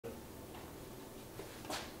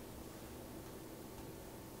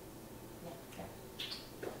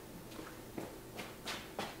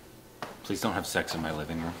Please don't have sex in my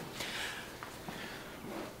living room.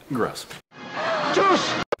 Gross.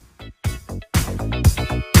 Juice!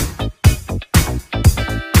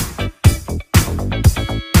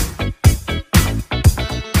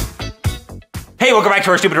 Hey, welcome back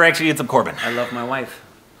to our stupid reaction. I'm Corbin. I love my wife.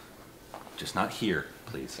 Just not here,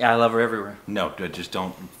 please. Yeah, I love her everywhere. No, just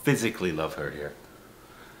don't physically love her here.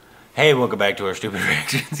 Hey, welcome back to our stupid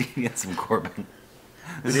reactions. I'm Corbin.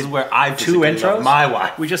 This is where I physically love my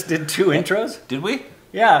wife. We just did 2 intros? Did we?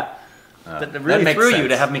 Yeah. That really makes threw sense. you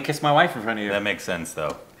to have me kiss my wife in front of you. That makes sense,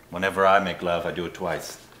 though. Whenever I make love, I do it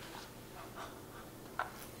twice.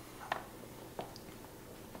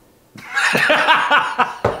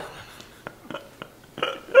 I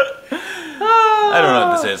don't know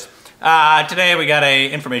what this is. Today we got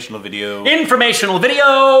a informational video. Informational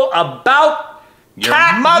video about Your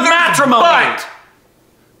cat mother's matrimony. butt.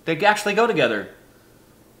 They actually go together.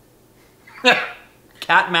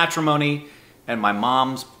 Cat matrimony and my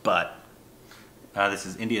mom's butt. This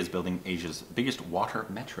is India is building Asia's biggest water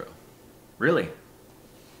metro. Really?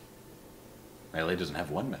 LA doesn't have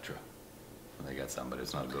one metro. Well, they got some, but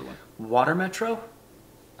it's not a good one. Water metro?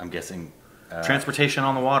 I'm guessing... Transportation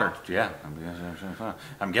on the water. Yeah,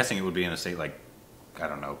 I'm guessing it would be in a state like, I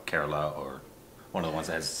don't know, Kerala or one of the ones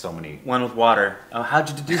that has so many... One with water. Oh, how'd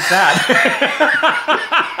you deduce that?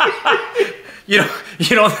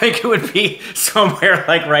 You don't think it would be somewhere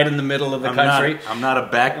like right in the middle of the country? I'm not a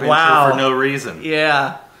backbencher for no reason.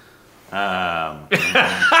 Yeah.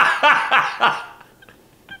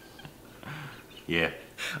 Yeah.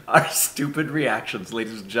 Our stupid reactions,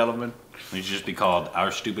 ladies and gentlemen. We should just be called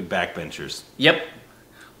Our Stupid Backbenchers. Yep.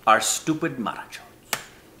 Our stupid marachos.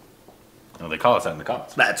 No, they call us that in the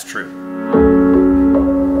comments. That's true.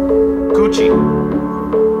 Gucci.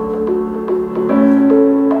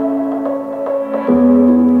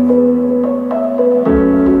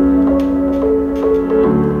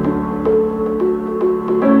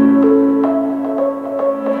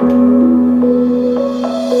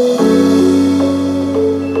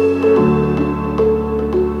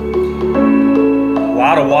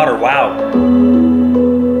 Lot of water, wow.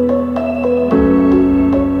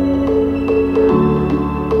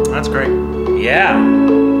 That's great. Yeah.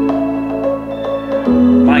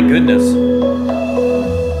 My goodness.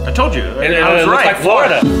 I told you. It I was looks right. like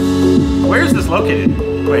Florida. Where is this located?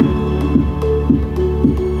 Wait.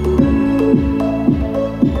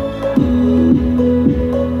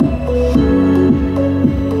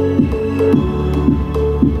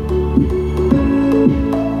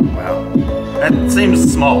 Wow. That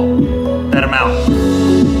seems small. That amount.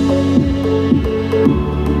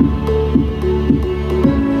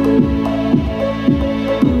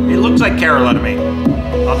 It looks like Kerala to me.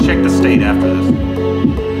 I'll check the state after this.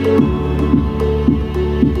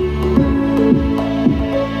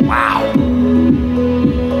 Wow.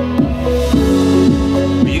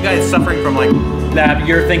 Are you guys suffering from like That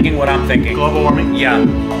you're thinking what I'm thinking. global warming? Yeah.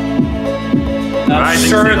 I'm Rising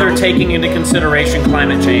sure sea they're levels. taking into consideration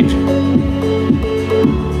climate change.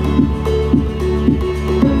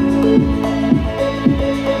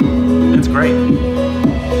 That's great.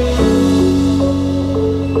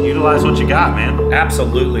 Utilize what you got, man.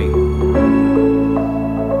 Absolutely.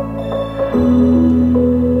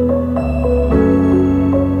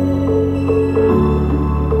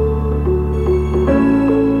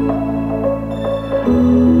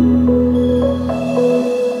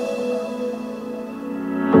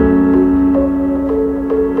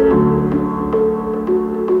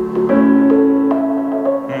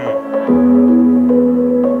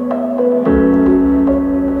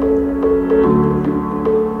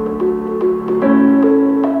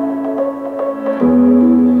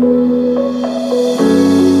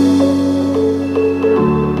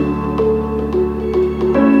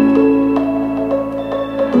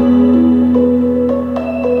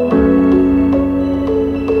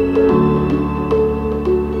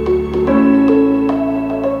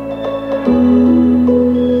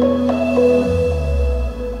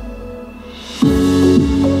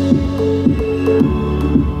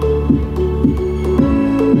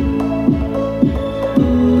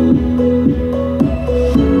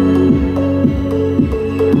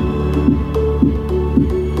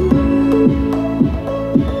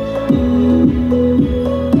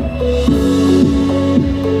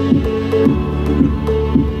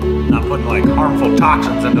 Not putting like harmful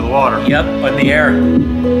toxins into the water. Yep, in the air.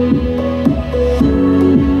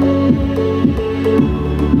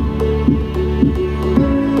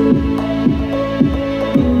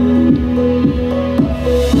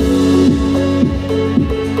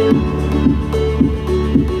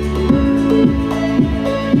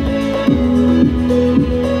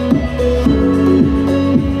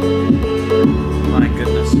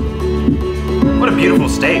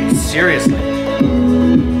 Seriously.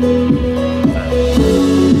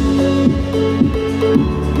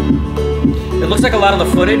 It looks like a lot of the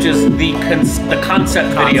footage is the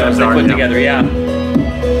concept videos they put together, yeah.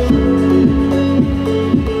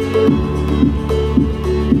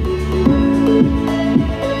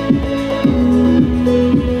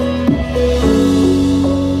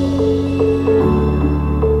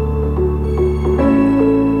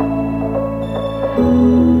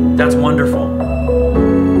 That's wonderful.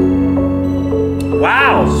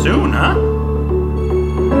 Wow. Soon, huh?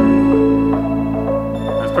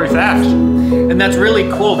 That's pretty fast. And that's really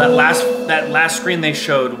cool. That last screen they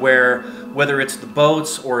showed, where whether it's the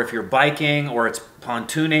boats or if you're biking or it's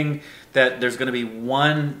pontooning, that there's going to be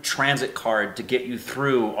one transit card to get you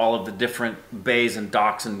through all of the different bays and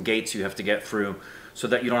docks and gates you have to get through, so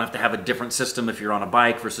that you don't have to have a different system if you're on a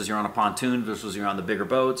bike versus you're on a pontoon versus you're on the bigger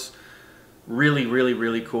boats. Really, really,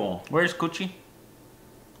 really cool. Where's Kochi?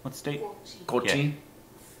 What state? Kochi.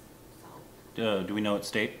 Yeah. Do we know what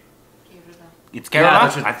state? It's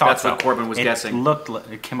Kerala. Yeah, I thought that's so. what Corbin was guessing.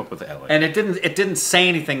 It came up with LA. And it didn't say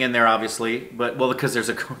anything in there, obviously, but well, because there's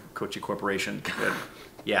a Kochi corporation. But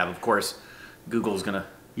yeah, of course, Google's gonna.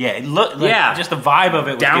 Yeah, it looked. Like, just the vibe of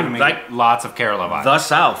it was giving me lots of Kerala vibes. The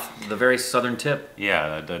South, the very southern tip.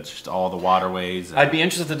 Yeah, just all the waterways. I'd be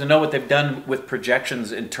interested to know what they've done with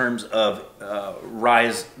projections in terms of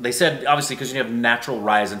rise. They said obviously because you have natural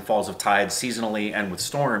rise and falls of tides seasonally and with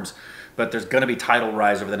storms. But there's going to be tidal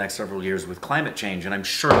rise over the next several years with climate change, and I'm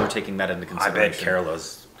sure they're taking that into consideration. I bet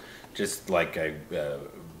Kerala's just like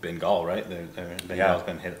Bengal, right? Bengal's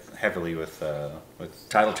been hit heavily with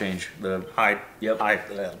tidal change. The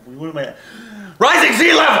rising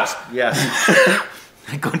sea levels. Yes,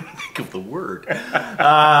 I couldn't think of the word.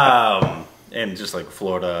 And just like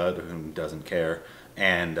Florida, who doesn't care.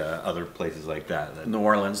 And other places like that. New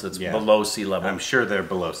Orleans, that's below sea level. I'm sure they're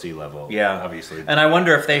below sea level. Yeah, obviously. And I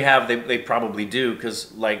wonder if they have. They probably do,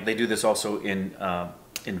 because like they do this also in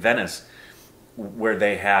Venice, where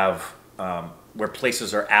they have where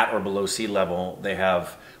places are at or below sea level. They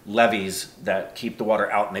have levees that keep the water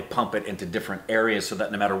out, and they pump it into different areas so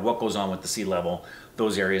that no matter what goes on with the sea level,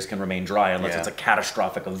 those areas can remain dry unless it's a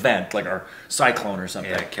catastrophic event like a cyclone or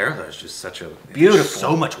something. Yeah, Kerala is just such a beautiful,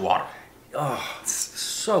 so much water. Oh, it's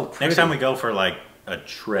so pretty. Next time we go for like a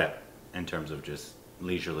trip, in terms of just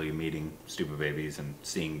leisurely meeting stupid babies and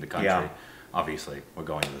seeing the country, obviously we're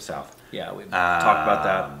going to the south. Yeah, we've talked about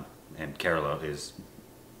that. And Kerala is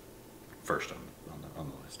first on the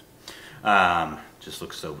list. Just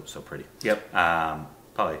looks so pretty. Yep.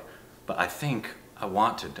 Probably, but I think I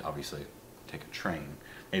want to obviously take a train.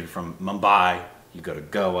 Maybe from Mumbai you go to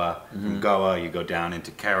Goa. From Goa you go down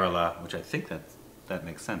into Kerala, which I think that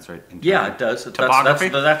makes sense, right? Yeah, it does. Topography?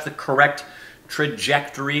 That's the correct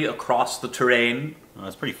trajectory across the terrain. Well,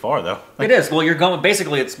 that's pretty far, though. It is. Well, you're going,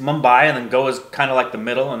 basically, it's Mumbai, and then Goa's kind of like the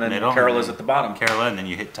middle, and then Kerala's at the bottom. Kerala, and then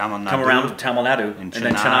you hit Tamil Nadu. Come around to Tamil Nadu, and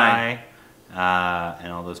then Chennai.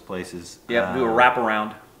 And all those places. Yeah, do a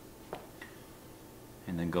wraparound.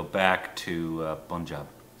 And then go back to Punjab.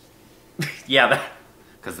 Yeah,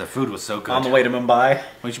 because the food was so good. On the way to Mumbai.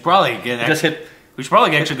 We should probably we should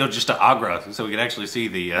probably actually go just to Agra, so we can actually see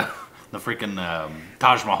the freaking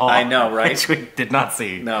Taj Mahal. I know, right? Which we did not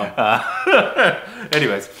see. No.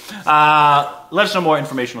 Anyways, let us know more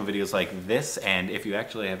informational videos like this, and if you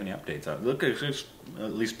actually have any updates. Look,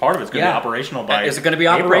 at least part of it's going to be operational by Is it going to be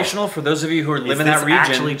operational for those of you who live in that region? Is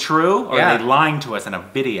this actually true, or are they lying to us in a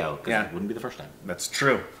video? Because it wouldn't be the first time. That's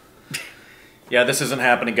true. Yeah, this isn't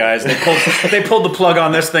happening, guys. They pulled the plug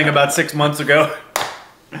on this thing about 6 months ago.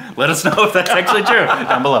 Let us know if that's actually true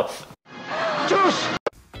down below. Juice!